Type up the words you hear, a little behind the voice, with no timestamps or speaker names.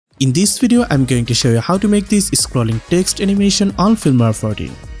In this video, I'm going to show you how to make this scrolling text animation on Filmora 14.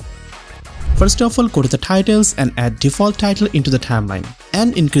 First of all, go to the titles and add default title into the timeline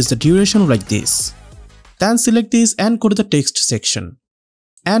and increase the duration like this. Then select this and go to the text section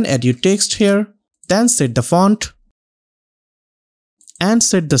and add your text here. Then set the font and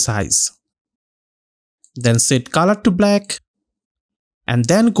set the size. Then set color to black and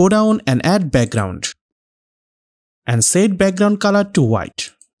then go down and add background and set background color to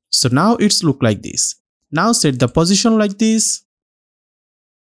white. So now it's look like this. Now set the position like this.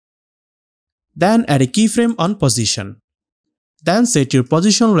 Then add a keyframe on position. Then set your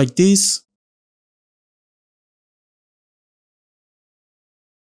position like this.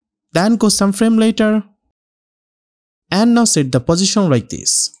 Then go some frame later. And now set the position like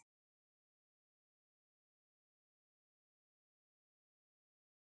this.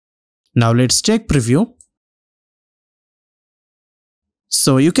 Now let's check preview.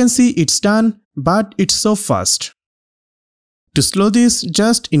 So you can see it's done, but it's so fast. To slow this,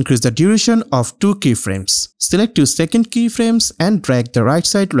 just increase the duration of 2 keyframes. Select your second keyframes and drag the right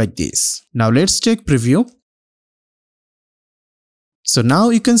side like this. Now let's check preview. So now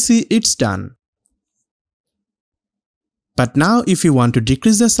you can see it's done. But now if you want to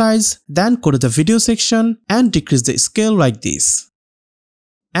decrease the size, then go to the video section and decrease the scale like this.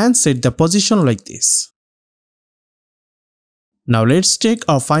 And set the position like this. Now let's check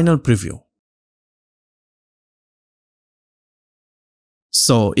our final preview.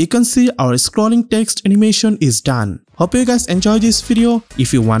 So you can see our scrolling text animation is done. Hope you guys enjoyed this video.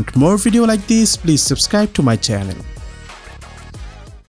 If you want more video like this, please subscribe to my channel.